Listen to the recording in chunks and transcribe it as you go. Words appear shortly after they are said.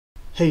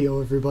Hey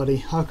yo everybody,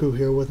 Haku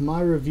here with my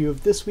review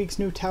of this week's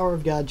new Tower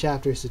of God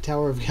chapter. So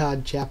Tower of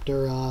God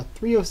chapter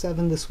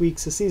 307 this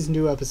week's a Season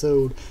 2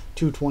 episode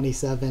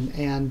 227.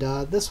 And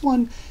this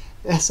one,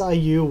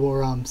 SIU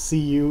or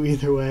CU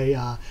either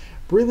way,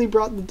 really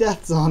brought the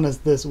deaths on us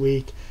this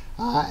week.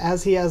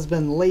 As he has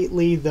been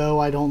lately,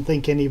 though I don't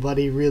think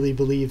anybody really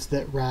believes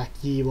that Rak,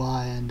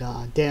 Yiwa, and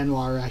Danwa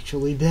are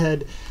actually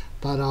dead.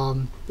 But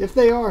if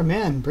they are,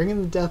 man,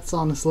 bringing the deaths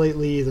on us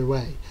lately either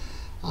way.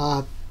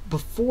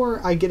 Before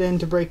I get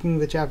into breaking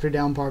the chapter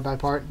down part by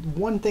part,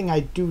 one thing I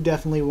do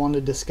definitely want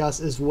to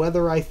discuss is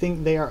whether I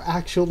think they are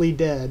actually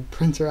dead,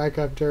 Prince or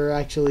Akraptor are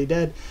actually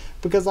dead,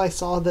 because I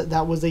saw that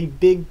that was a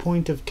big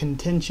point of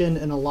contention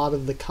in a lot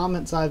of the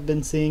comments I've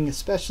been seeing,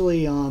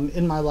 especially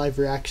in my live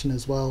reaction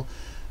as well,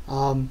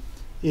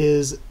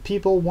 is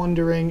people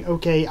wondering,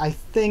 okay, I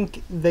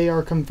think they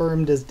are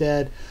confirmed as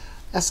dead.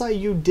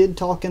 SIU did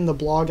talk in the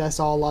blog, I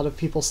saw a lot of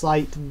people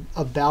cite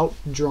about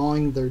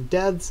drawing their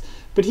deaths,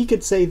 but he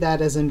could say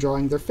that as in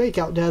drawing their fake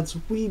out deaths.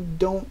 We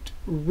don't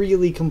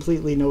really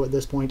completely know at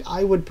this point.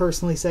 I would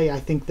personally say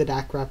I think that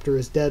Akraptor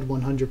is dead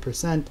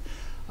 100%.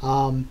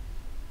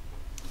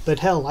 But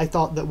hell, I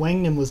thought that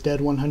Wangnan was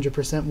dead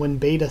 100% when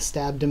Beta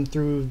stabbed him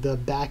through the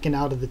back and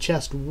out of the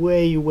chest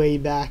way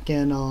back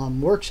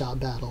in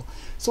Workshop Battle.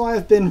 So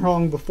I've been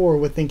wrong before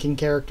with thinking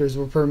characters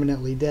were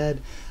permanently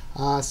dead.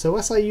 So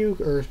SIU,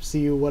 or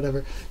CU,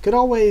 whatever, could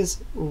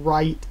always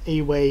write a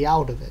way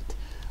out of it.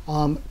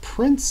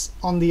 Prince,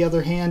 on the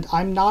other hand,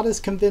 I'm not as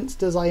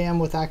convinced as I am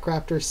with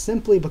Akraptor,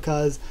 simply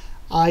because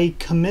I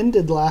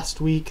commended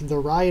last week the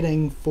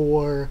writing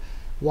for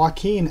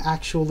Joaquin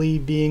actually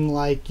being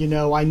like, you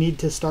know, I need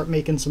to start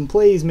making some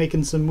plays,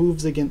 making some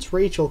moves against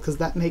Rachel, because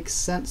that makes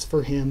sense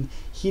for him.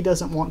 He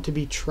doesn't want to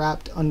be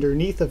trapped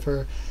underneath of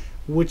her,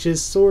 which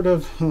is sort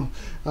of,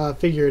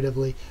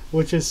 figuratively,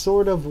 which is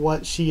sort of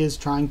what she is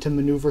trying to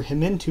maneuver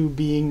him into,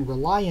 being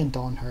reliant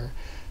on her.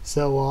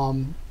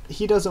 So,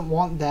 he doesn't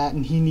want that,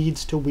 and he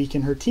needs to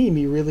weaken her team.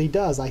 He really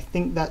does. I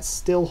think that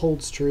still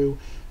holds true.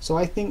 So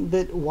I think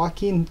that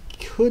Joaquin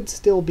could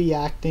still be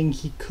acting.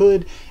 He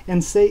could,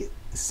 and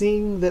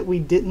seeing that we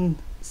didn't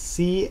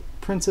see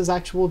Prince's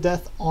actual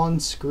death on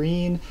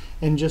screen,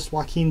 and just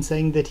Joaquin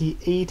saying that he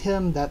ate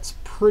him, that's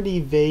pretty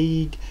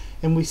vague.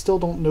 And we still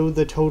don't know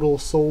the total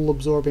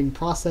soul-absorbing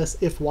process,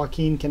 if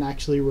Joaquin can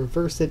actually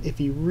reverse it, if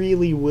he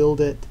really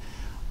willed it.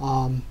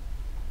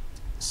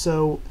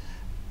 So,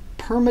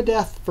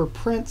 permadeath for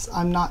Prince,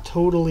 I'm not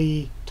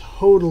totally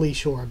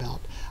sure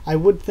about. I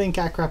would think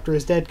Akraptor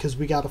is dead because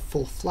we got a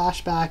full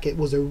flashback. It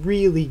was a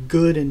really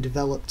good and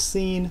developed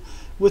scene.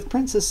 With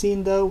Prince's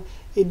scene, though,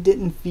 it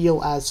didn't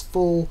feel as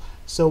full,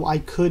 so I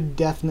could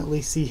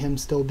definitely see him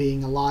still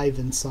being alive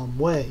in some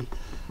way.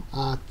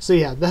 So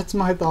yeah, that's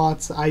my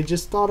thoughts. I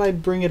just thought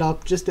I'd bring it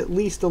up just at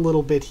least a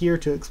little bit here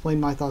to explain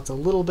my thoughts a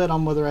little bit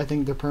on whether I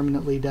think they're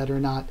permanently dead or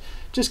not,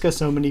 just because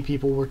so many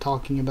people were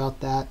talking about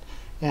that.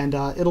 And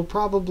it'll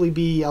probably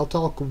be, I'll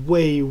talk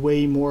way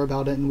more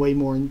about it and way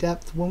more in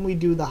depth when we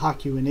do the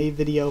Haku and A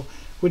video,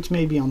 which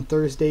may be on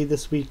Thursday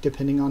this week,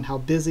 depending on how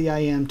busy I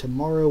am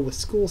tomorrow with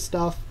school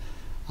stuff.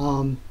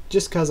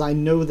 Just because I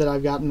know that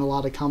I've gotten a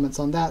lot of comments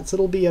on that, so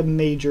it'll be a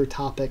major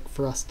topic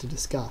for us to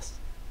discuss.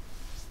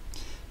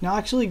 Now,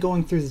 actually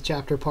going through the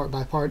chapter part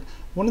by part,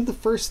 one of the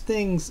first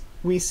things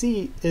we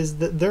see is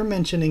that they're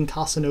mentioning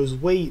Kasano's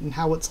weight and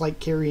how it's like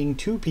carrying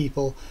two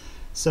people.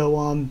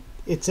 So,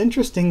 it's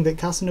interesting that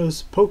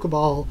Kasano's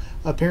Pokeball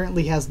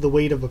apparently has the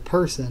weight of a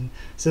person.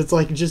 So it's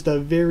like just a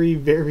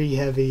very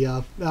heavy,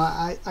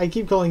 I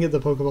keep calling it the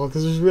Pokeball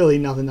because there's really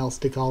nothing else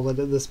to call it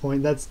at this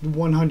point. That's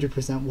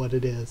 100% what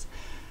it is.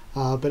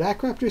 But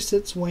Akraptor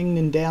sits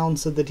Wangnan down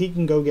so that he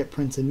can go get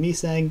Prince and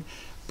Misang,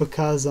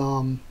 because,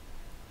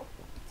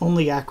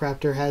 only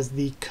Akraptor has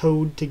the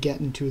code to get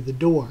into the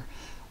door.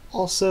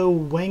 Also,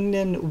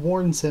 Wangnan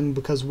warns him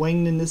because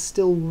Wangnan is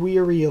still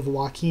weary of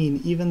Joaquin,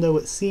 even though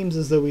it seems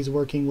as though he's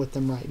working with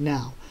them right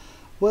now.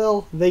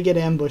 Well, they get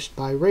ambushed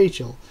by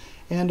Rachel.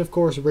 And of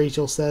course,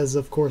 Rachel says,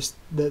 of course,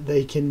 that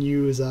they can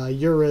use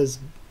Yura's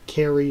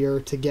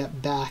carrier to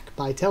get back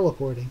by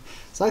teleporting.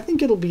 So I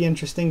think it'll be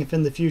interesting if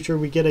in the future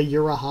we get a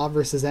Uraha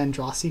versus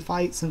Andrasi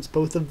fight, since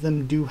both of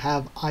them do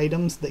have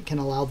items that can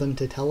allow them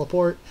to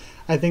teleport.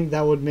 I think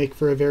that would make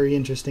for a very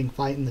interesting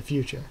fight in the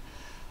future.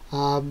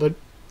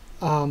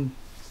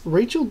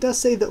 Rachel does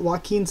say that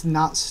Joaquin's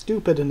not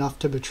stupid enough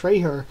to betray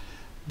her,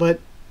 but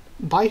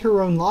by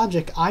her own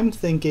logic, I'm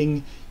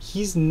thinking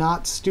he's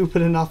not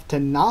stupid enough to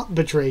not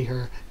betray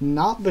her.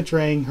 Not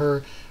betraying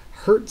her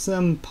hurts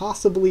him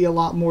possibly a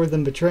lot more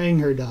than betraying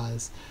her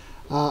does.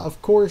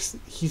 Of course,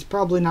 he's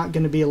probably not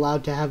going to be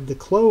allowed to have the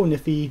clone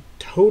if he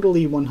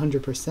totally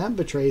 100%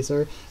 betrays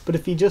her, but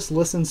if he just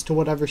listens to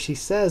whatever she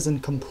says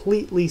and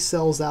completely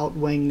sells out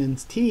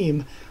Wangnan's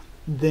team,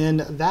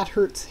 then that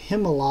hurts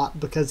him a lot,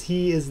 because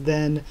he is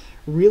then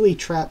really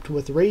trapped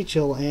with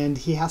Rachel and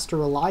he has to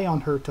rely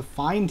on her to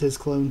find his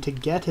clone to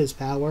get his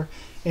power,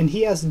 and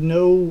he has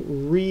no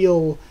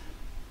real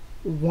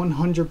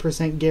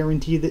 100%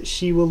 guarantee that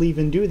she will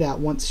even do that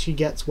once she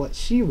gets what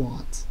she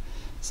wants.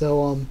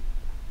 So,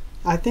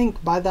 I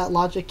think by that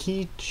logic,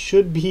 he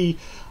should be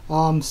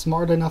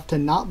smart enough to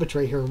not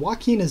betray her.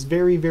 Joaquin is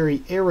very,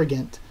 very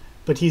arrogant,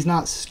 but he's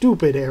not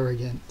stupid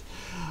arrogant.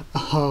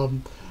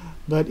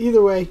 But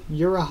either way,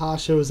 Uraha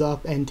shows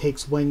up and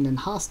takes Wangnan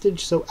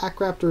hostage, so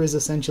Akraptor is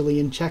essentially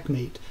in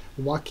checkmate.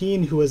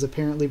 Joaquin, who has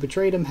apparently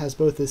betrayed him, has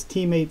both his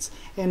teammates,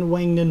 and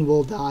Wangnan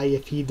will die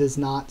if he does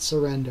not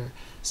surrender.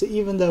 So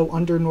even though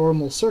under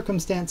normal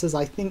circumstances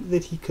I think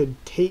that he could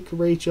take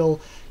Rachel,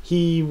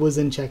 he was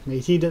in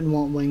checkmate. He didn't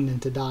want Wangnan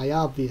to die,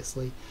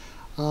 obviously.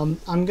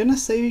 I'm gonna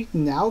say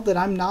now that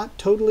I'm not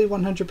totally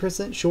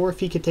 100% sure if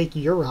he could take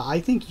Yura. I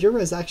think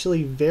Yura is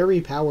actually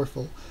very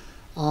powerful.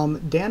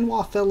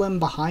 Danwa fell in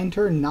behind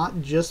her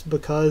not just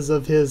because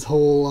of his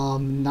whole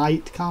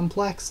knight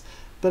complex,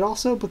 but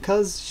also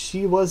because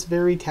she was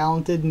very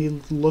talented and he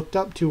looked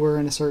up to her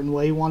in a certain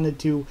way, wanted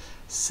to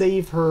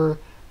save her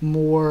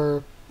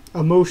more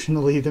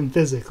emotionally than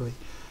physically.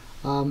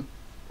 And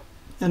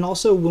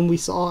also when we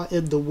saw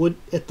at the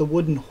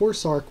wooden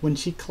horse arc, when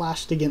she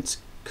clashed against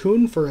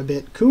Kun for a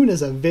bit, Kun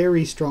is a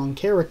very strong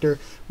character.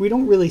 We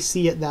don't really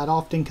see it that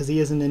often because he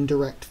isn't in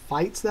direct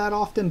fights that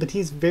often, but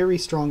he's very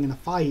strong in a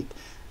fight,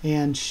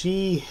 and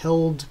she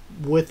held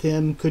with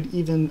him,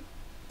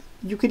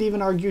 you could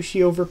even argue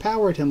she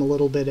overpowered him a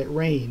little bit at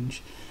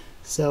range.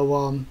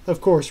 So,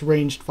 of course,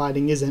 ranged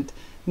fighting isn't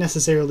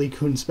necessarily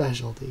Kun's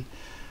specialty.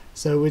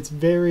 So it's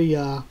very,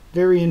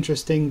 very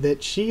interesting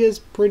that she is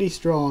pretty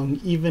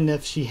strong, even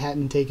if she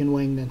hadn't taken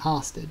Wangnan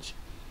hostage.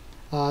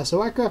 So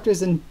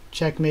Akraptor's in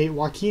checkmate.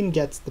 Joaquin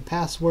gets the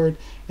password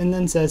and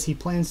then says he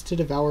plans to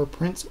devour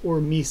Prince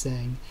or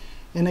Misang.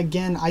 And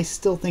again, I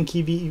still think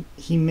he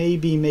may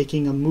be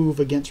making a move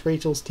against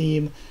Rachel's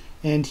team,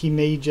 and he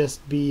may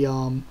just be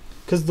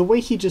because the way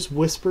he just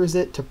whispers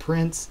it to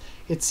Prince,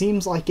 it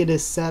seems like it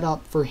is set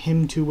up for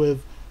him to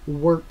have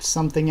worked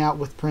something out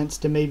with Prince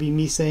to maybe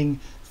Misang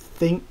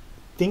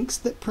thinks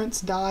that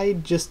Prince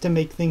died just to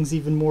make things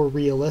even more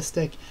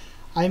realistic.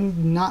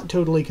 I'm not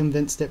totally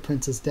convinced at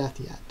Prince's death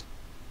yet.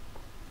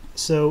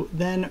 So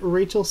then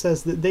Rachel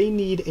says that they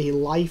need a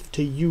life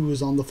to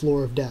use on the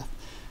floor of death.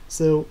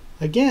 So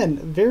again,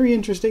 very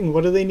interesting.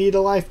 What do they need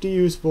a life to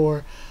use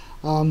for?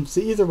 So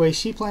either way,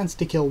 she plans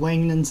to kill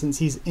Wangnan since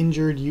he's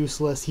injured,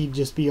 useless. He'd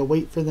just be a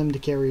weight for them to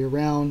carry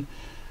around.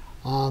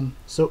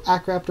 So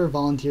Akraptor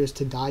volunteers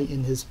to die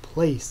in his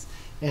place.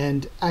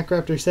 And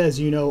Akraptor says,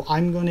 you know,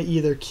 I'm going to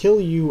either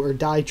kill you or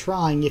die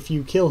trying if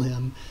you kill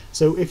him.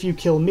 So if you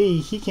kill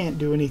me, he can't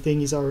do anything.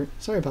 He's already,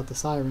 sorry about the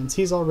sirens,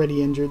 he's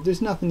already injured. There's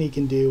nothing he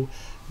can do.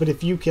 But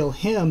if you kill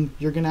him,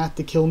 you're going to have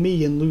to kill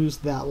me and lose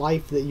that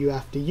life that you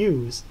have to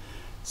use.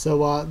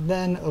 So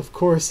then, of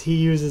course, he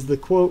uses the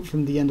quote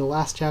from the end of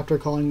last chapter,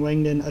 calling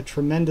Wangnan a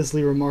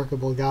tremendously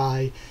remarkable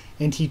guy,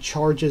 and he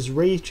charges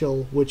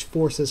Rachel, which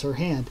forces her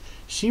hand.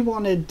 She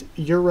wanted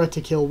Yura to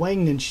kill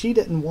Wangnan. She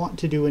didn't want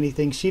to do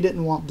anything. She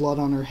didn't want blood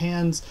on her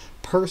hands.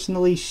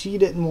 Personally, she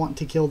didn't want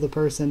to kill the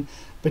person,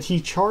 but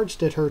he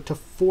charged at her to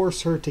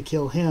force her to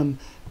kill him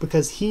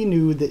because he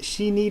knew that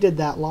she needed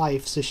that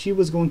life, so she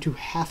was going to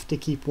have to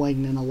keep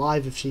Wangnan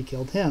alive if she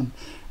killed him,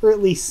 or at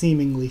least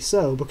seemingly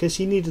so, because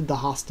she needed the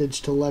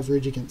hostage to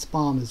leverage against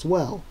Bomb as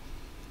well.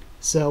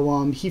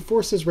 So he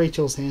forces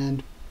Rachel's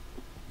hand,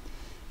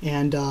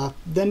 and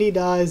then he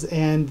dies,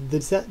 and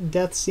the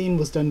death scene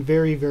was done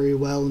very, very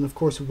well, and of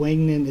course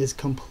Wangnan is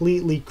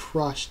completely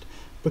crushed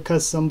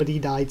because somebody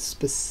died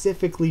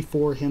specifically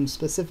for him,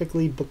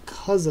 specifically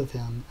because of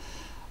him.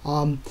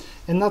 And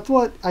that's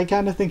what I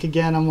kind of think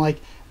again. I'm like,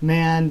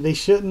 man, they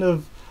shouldn't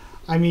have.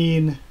 I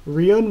mean,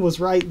 Ryun was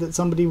right that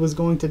somebody was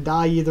going to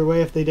die either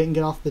way if they didn't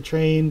get off the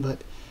train,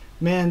 but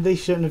man, they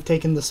shouldn't have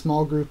taken the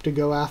small group to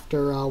go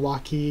after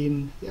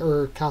Joaquin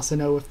or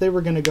Casino. If they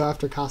were going to go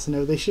after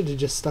Casino, they should have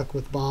just stuck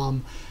with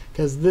Bomb,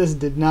 because this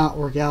did not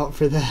work out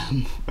for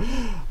them.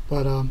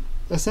 But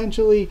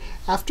essentially,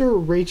 after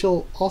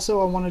Rachel, also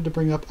I wanted to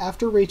bring up,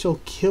 after Rachel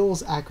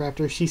kills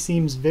Akraptor, she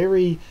seems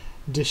very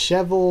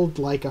disheveled,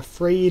 like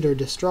afraid or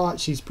distraught.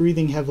 She's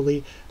breathing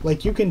heavily.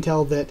 Like, you can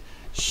tell that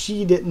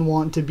she didn't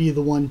want to be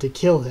the one to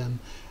kill him.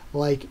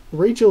 Like,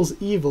 Rachel's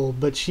evil,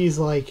 but she's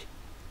like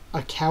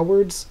a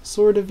coward's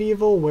sort of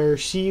evil, where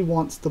she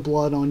wants the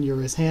blood on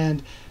Yura's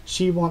hand.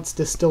 She wants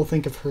to still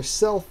think of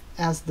herself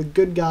as the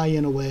good guy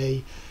in a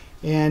way,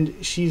 and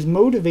she's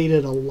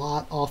motivated a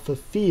lot off of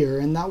fear,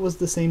 and that was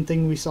the same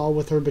thing we saw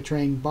with her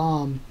betraying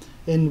Bomb.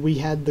 And we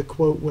had the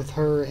quote with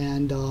her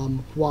and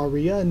Hua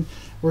Ryun,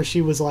 where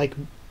she was like,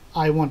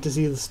 I want to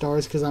see the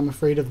stars because I'm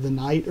afraid of the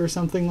night, or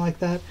something like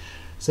that.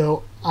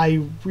 So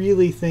I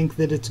really think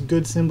that it's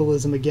good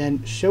symbolism,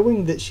 again,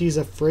 showing that she's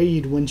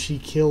afraid when she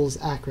kills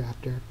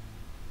Akraptor.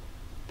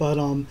 But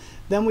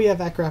then we have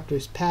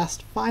Akraptor's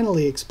past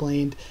finally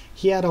explained.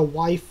 He had a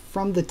wife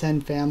from the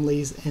 10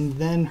 families, and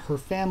then her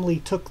family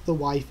took the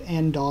wife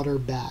and daughter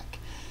back.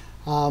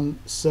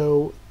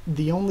 So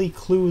the only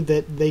clue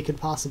that they could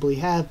possibly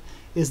have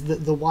is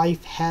that the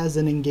wife has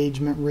an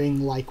engagement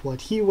ring like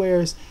what he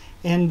wears,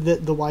 and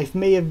that the wife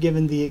may have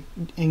given the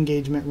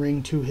engagement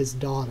ring to his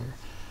daughter.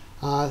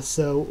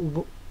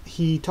 So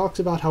he talks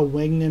about how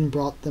Wangnan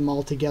brought them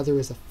all together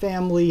as a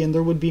family, and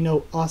there would be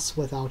no us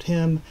without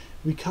him.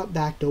 We cut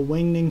back to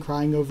Wangnan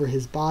crying over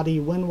his body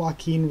when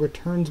Joaquin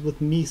returns with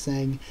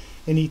Misang,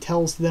 and he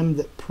tells them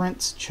that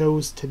Prince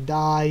chose to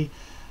die.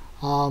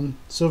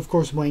 So of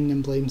course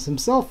Wangnan blames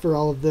himself for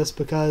all of this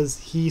because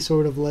he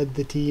sort of led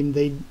the team.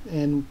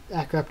 And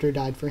Akraptor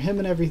died for him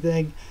and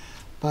everything.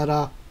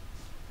 But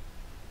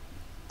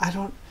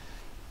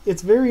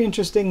it's very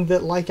interesting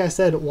that, like I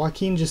said,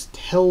 Joaquin just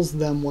tells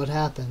them what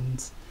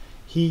happens.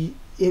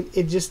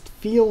 It just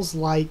feels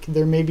like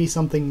there may be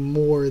something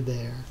more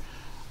there.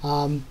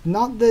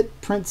 Not that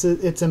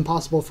it's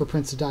impossible for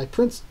Prince to die.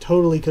 Prince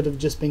totally could have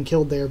just been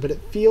killed there, but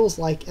it feels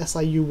like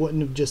SIU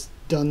wouldn't have just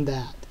done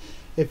that.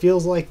 It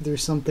feels like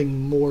there's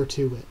something more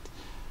to it.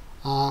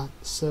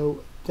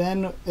 So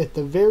then at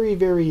the very,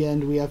 very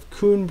end, we have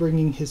Kun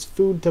bringing his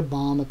food to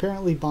Bomb.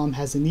 Apparently Bomb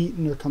hasn't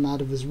eaten or come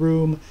out of his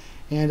room,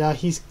 and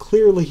he's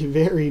clearly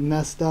very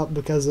messed up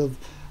because of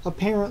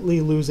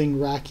apparently losing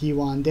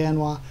Rakiwa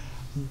Danwa,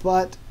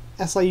 but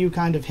SIU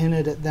kind of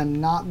hinted at them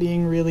not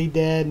being really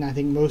dead, and I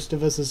think most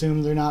of us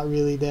assume they're not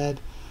really dead.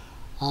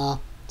 So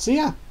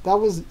yeah, that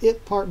was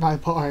it part by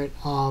part.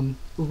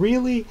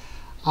 Really,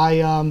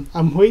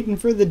 I'm waiting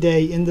for the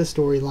day in the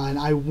storyline.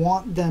 I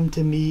want them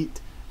to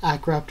meet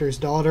Akraptor's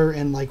daughter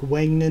and like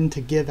Wangnan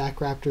to give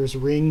Akraptor's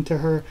ring to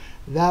her.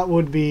 That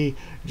would be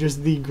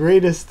just the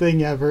greatest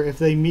thing ever if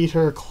they meet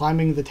her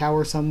climbing the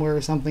tower somewhere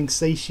or something,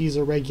 say she's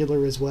a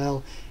regular as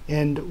well,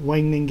 and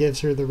Wangnan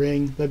gives her the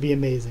ring. That'd be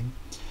amazing.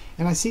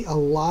 And I see a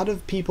lot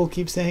of people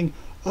keep saying,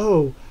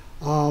 oh,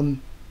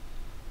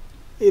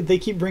 they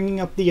keep bringing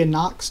up the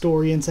Anak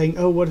story and saying,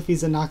 oh, what if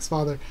he's Anak's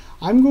father?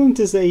 I'm going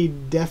to say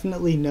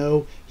definitely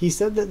no. He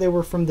said that they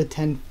were from the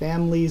 10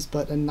 families,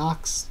 but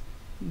Anak's,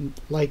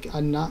 like,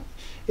 Anak,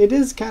 it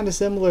is kind of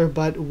similar,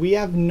 but we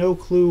have no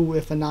clue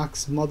if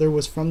Anak's mother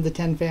was from the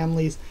 10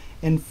 families,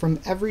 and from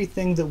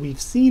everything that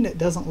we've seen, it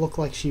doesn't look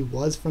like she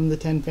was from the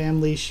 10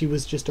 families. She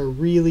was just a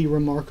really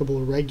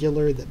remarkable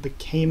regular that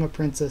became a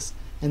princess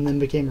and then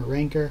became a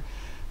ranker.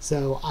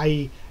 So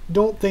I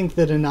don't think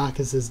that Anak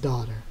is his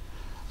daughter.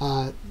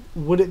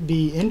 Would it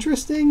be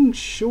interesting?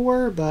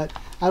 Sure, but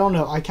I don't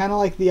know. I kind of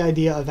like the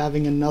idea of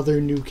having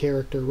another new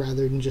character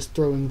rather than just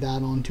throwing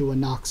that onto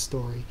Anak's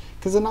story,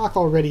 because Anak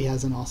already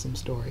has an awesome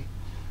story.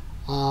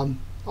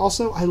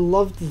 Also, I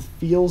love the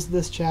feels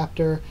this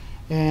chapter,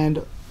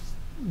 and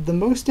the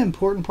most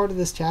important part of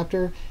this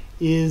chapter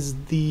is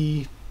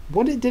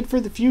what it did for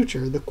the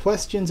future, the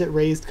questions it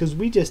raised, because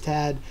we just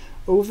had,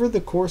 over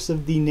the course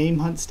of the Name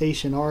Hunt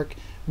Station arc,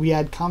 we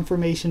had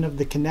confirmation of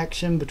the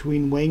connection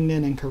between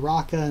Wangnan and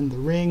Karaka and the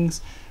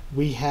rings.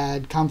 We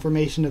had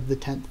confirmation of the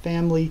 10th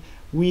family.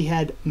 We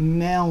had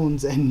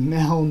mounds and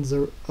mounds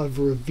of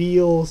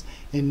reveals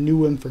and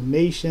new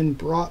information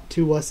brought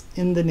to us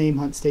in the Name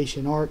Hunt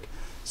Station arc.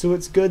 So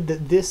it's good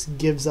that this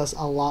gives us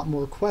a lot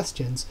more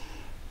questions.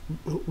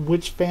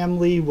 Which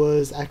family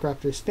was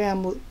Akraptor's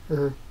family,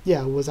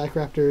 was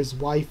Akraptor's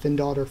wife and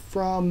daughter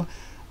from?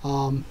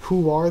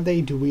 Who are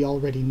they? Do we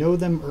already know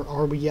them, or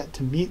are we yet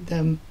to meet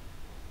them?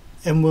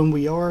 And when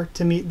we are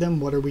to meet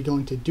them, what are we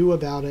going to do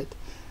about it?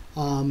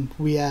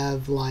 We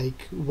have,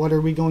 like, what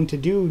are we going to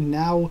do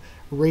now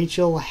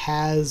Rachel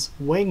has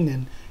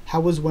Wangnan?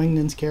 How is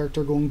Wangnan's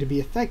character going to be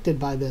affected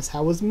by this?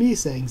 How is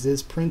Misang's?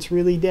 Is Prince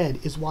really dead?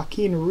 Is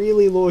Joaquin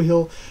really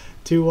loyal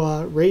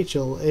to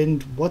Rachel?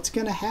 And what's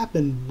going to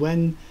happen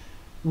when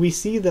we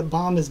see that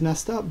Bomb is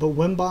messed up, but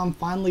when Bomb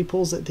finally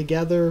pulls it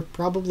together,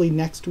 probably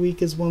next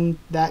week is when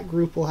that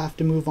group will have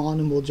to move on,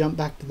 and we'll jump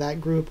back to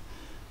that group.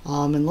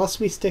 Unless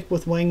we stick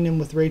with Wangnan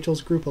with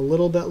Rachel's group a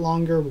little bit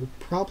longer, we'll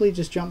probably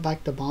just jump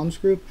back to Bomb's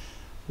group.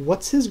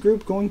 What's his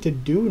group going to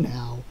do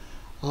now?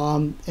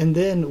 And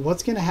then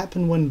what's going to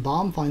happen when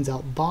Bomb finds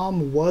out?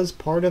 Bomb was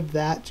part of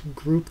that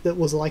group that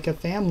was like a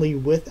family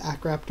with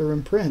Akraptor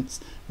and Prince.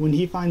 When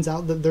he finds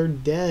out that they're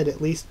dead,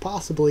 at least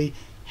possibly,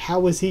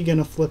 how is he going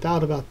to flip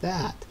out about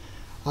that?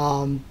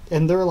 And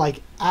they're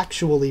like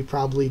actually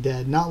probably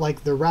dead, not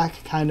like the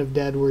Rack kind of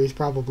dead where he's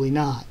probably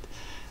not.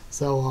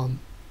 So,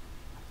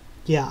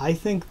 yeah, I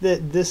think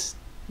that this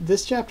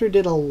chapter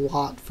did a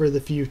lot for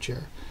the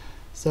future.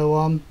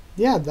 So,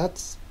 yeah,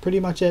 that's pretty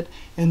much it.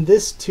 And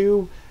this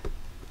too,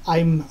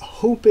 I'm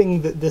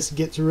hoping that this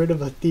gets rid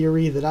of a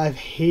theory that I've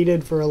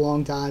hated for a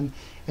long time,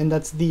 and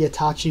that's the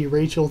Itachi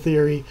Rachel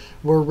theory,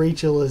 where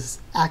Rachel is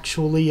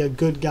actually a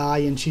good guy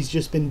and she's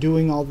just been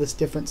doing all this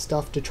different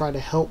stuff to try to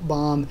help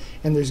Bomb,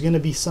 and there's going to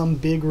be some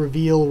big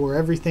reveal where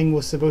everything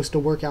was supposed to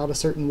work out a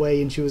certain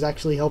way and she was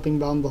actually helping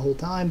Bomb the whole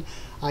time.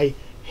 I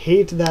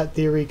hate that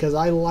theory because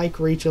I like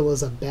Rachel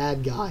as a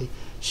bad guy.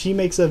 She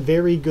makes a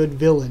very good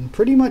villain.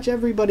 Pretty much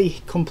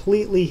everybody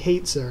completely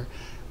hates her,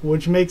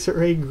 which makes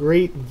her a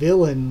great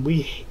villain.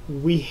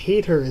 We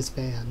hate her as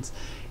fans,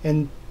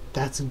 and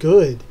that's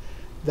good.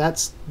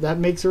 That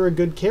makes her a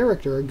good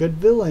character, a good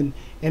villain,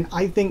 and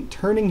I think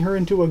turning her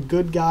into a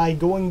good guy,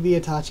 going the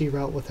Itachi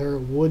route with her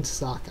would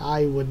suck.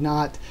 I would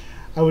not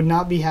I would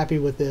not be happy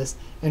with this.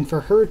 And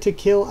for her to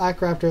kill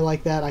Akraptor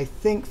like that, I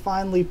think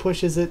finally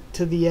pushes it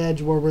to the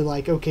edge where we're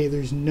like, okay,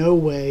 there's no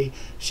way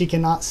she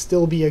cannot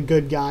still be a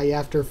good guy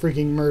after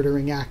freaking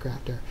murdering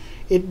Akraptor.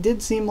 It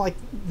did seem like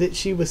that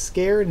she was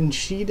scared and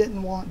she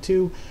didn't want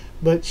to,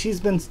 but she's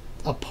been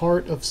a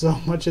part of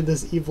so much of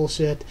this evil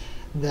shit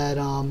that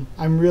I'm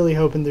really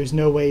hoping there's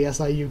no way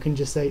SIU can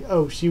just say,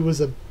 oh, she was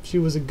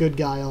a good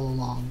guy all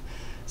along.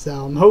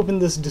 So I'm hoping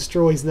this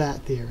destroys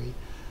that theory.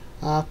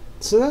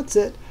 So that's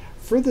it.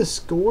 For the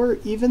score,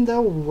 even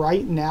though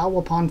right now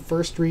upon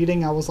first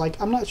reading I was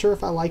like, I'm not sure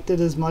if I liked it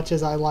as much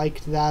as I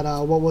liked that,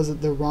 what was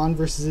it, the Ron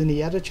versus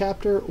Indietta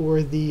chapter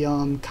or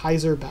the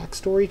Kaiser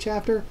backstory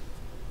chapter.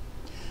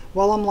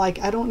 While I'm like,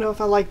 I don't know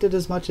if I liked it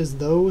as much as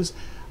those,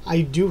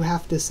 I do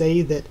have to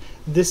say that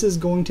this is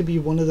going to be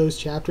one of those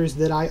chapters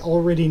that I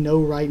already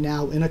know right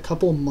now in a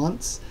couple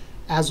months,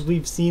 as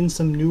we've seen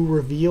some new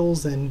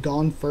reveals and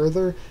gone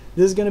further,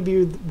 this is going to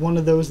be one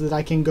of those that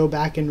I can go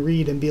back and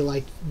read and be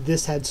like,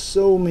 this had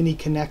so many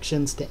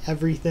connections to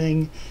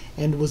everything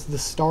and was the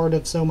start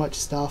of so much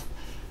stuff.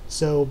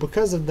 So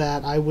because of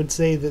that, I would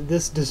say that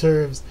this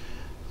deserves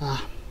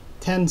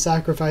 10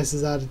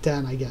 sacrifices out of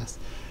 10, I guess.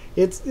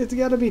 It's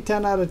got to be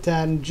 10 out of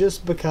 10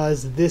 just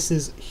because this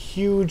is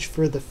huge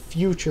for the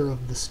future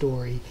of the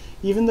story.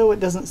 Even though it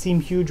doesn't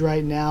seem huge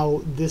right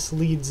now, this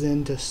leads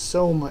into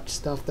so much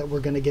stuff that we're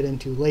going to get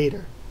into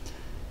later.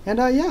 And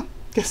yeah,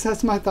 guess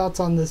that's my thoughts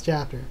on this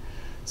chapter.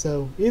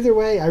 So either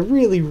way, I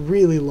really,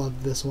 really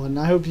loved this one.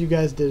 I hope you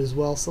guys did as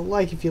well. So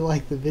like if you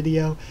liked the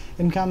video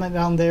and comment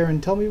down there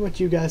and tell me what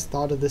you guys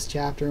thought of this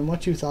chapter and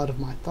what you thought of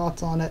my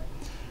thoughts on it.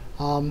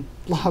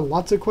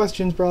 Lots of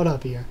questions brought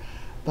up here.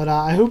 But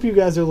I hope you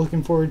guys are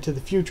looking forward to the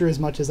future as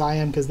much as I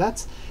am,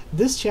 because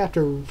this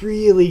chapter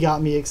really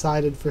got me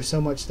excited for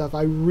so much stuff.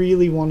 I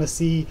really want to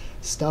see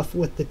stuff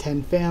with the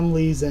 10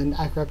 families and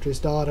Akraptor's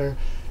daughter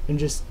and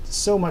just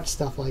so much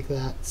stuff like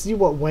that. See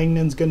what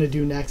Wangnan's going to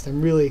do next.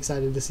 I'm really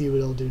excited to see what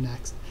he'll do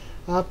next.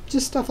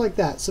 Just stuff like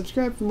that.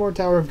 Subscribe for more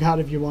Tower of God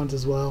if you want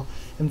as well,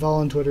 and follow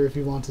on Twitter if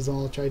you want as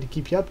well. I'll try to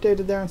keep you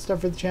updated there and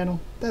stuff for the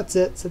channel. That's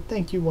it, so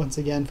thank you once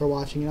again for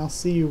watching, and I'll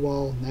see you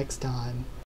all next time.